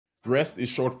REST is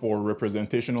short for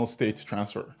Representational State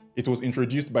Transfer. It was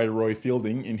introduced by Roy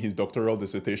Fielding in his doctoral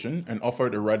dissertation and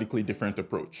offered a radically different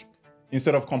approach.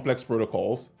 Instead of complex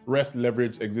protocols, REST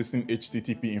leveraged existing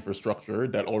HTTP infrastructure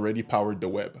that already powered the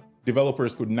web.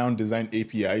 Developers could now design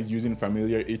APIs using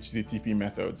familiar HTTP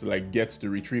methods like GET to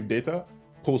retrieve data,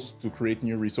 POST to create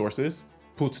new resources,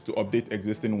 PUT to update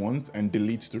existing ones, and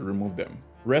DELETE to remove them.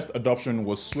 REST adoption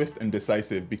was swift and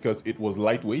decisive because it was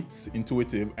lightweight,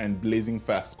 intuitive, and blazing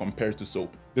fast compared to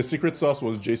SOAP. The secret sauce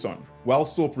was JSON. While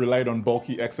SOAP relied on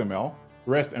bulky XML,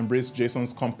 REST embraced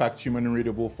JSON's compact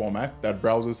human-readable format that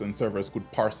browsers and servers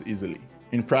could parse easily.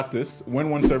 In practice, when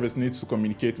one service needs to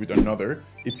communicate with another,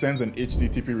 it sends an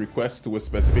HTTP request to a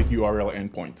specific URL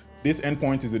endpoint. This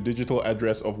endpoint is a digital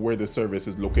address of where the service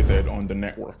is located on the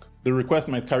network. The request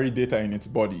might carry data in its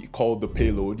body, called the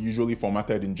payload, usually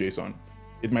formatted in JSON.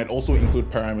 It might also include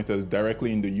parameters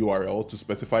directly in the URL to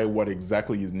specify what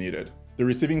exactly is needed. The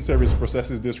receiving service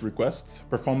processes this request,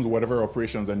 performs whatever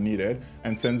operations are needed,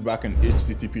 and sends back an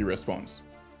HTTP response.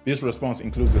 This response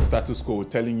includes the status code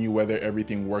telling you whether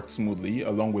everything worked smoothly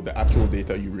along with the actual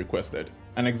data you requested.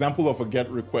 An example of a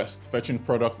GET request fetching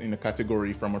products in a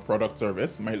category from a product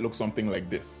service might look something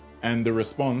like this, and the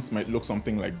response might look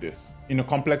something like this. In a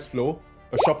complex flow,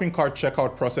 a shopping cart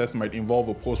checkout process might involve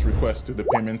a POST request to the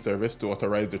payment service to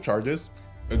authorize the charges,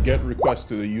 a GET request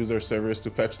to the user service to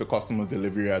fetch the customer's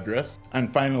delivery address,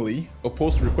 and finally, a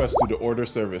POST request to the order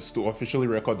service to officially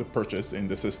record the purchase in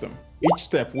the system. Each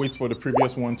step waits for the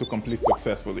previous one to complete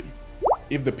successfully.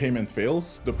 If the payment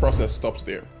fails, the process stops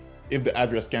there. If the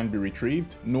address can't be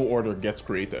retrieved, no order gets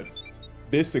created.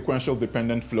 This sequential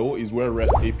dependent flow is where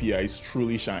REST APIs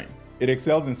truly shine. It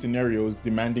excels in scenarios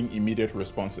demanding immediate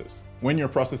responses. When you're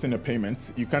processing a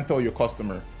payment, you can't tell your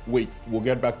customer, wait, we'll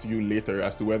get back to you later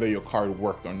as to whether your card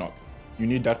worked or not. You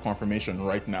need that confirmation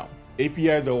right now.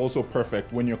 APIs are also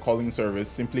perfect when your calling service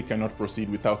simply cannot proceed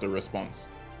without a response.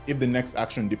 If the next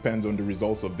action depends on the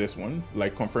results of this one,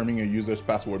 like confirming a user's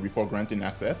password before granting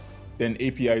access, then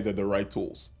APIs are the right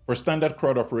tools. For standard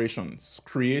CRUD operations,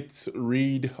 create,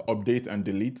 read, update, and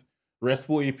delete,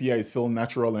 RESTful APIs feel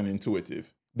natural and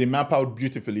intuitive. They map out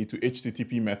beautifully to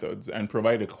HTTP methods and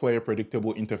provide a clear,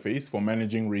 predictable interface for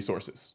managing resources.